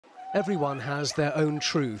Everyone has their own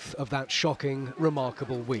truth of that shocking,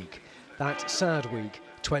 remarkable week, that sad week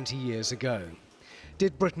 20 years ago.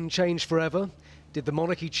 Did Britain change forever? Did the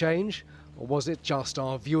monarchy change? Or was it just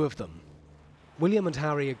our view of them? William and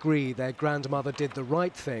Harry agree their grandmother did the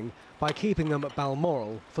right thing by keeping them at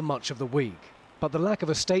Balmoral for much of the week. But the lack of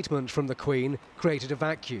a statement from the Queen created a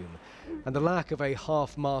vacuum, and the lack of a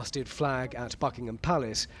half-masted flag at Buckingham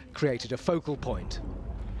Palace created a focal point.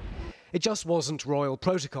 It just wasn't royal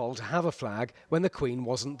protocol to have a flag when the Queen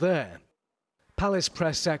wasn't there. Palace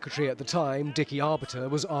Press Secretary at the time, Dickie Arbiter,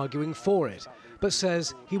 was arguing for it, but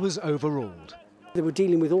says he was overruled. They were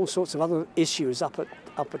dealing with all sorts of other issues up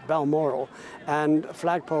at Balmoral, and a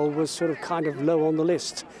flagpole was sort of kind of low on the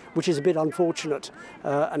list, which is a bit unfortunate.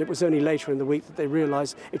 And it was only later in the week that they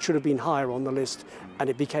realised it should have been higher on the list, and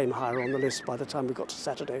it became higher on the list by the time we got to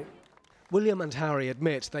Saturday. William and Harry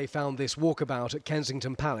admit they found this walkabout at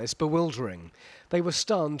Kensington Palace bewildering. They were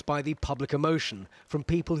stunned by the public emotion from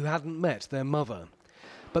people who hadn't met their mother.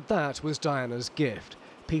 But that was Diana's gift.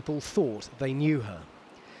 People thought they knew her.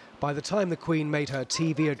 By the time the Queen made her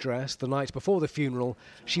TV address the night before the funeral,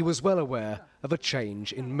 she was well aware of a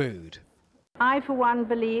change in mood. I, for one,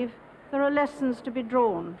 believe there are lessons to be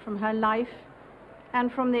drawn from her life and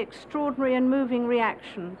from the extraordinary and moving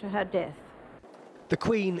reaction to her death. The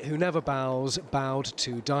Queen, who never bows, bowed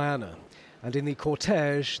to Diana. And in the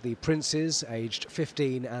cortege, the princes, aged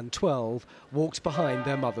 15 and 12, walked behind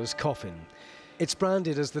their mother's coffin. It's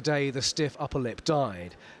branded as the day the stiff upper lip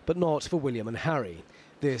died, but not for William and Harry.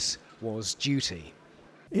 This was duty.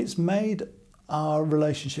 It's made our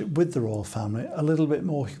relationship with the royal family a little bit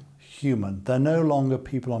more human. They're no longer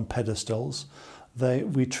people on pedestals.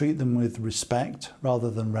 We treat them with respect rather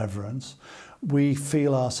than reverence. We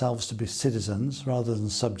feel ourselves to be citizens rather than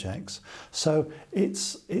subjects. So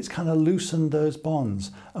it's kind of loosened those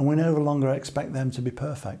bonds, and we no longer expect them to be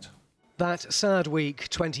perfect. That sad week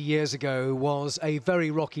 20 years ago was a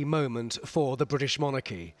very rocky moment for the British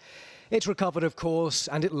monarchy. It recovered, of course,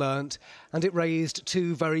 and it learnt, and it raised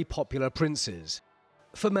two very popular princes.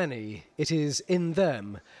 For many, it is in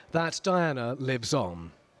them that Diana lives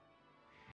on.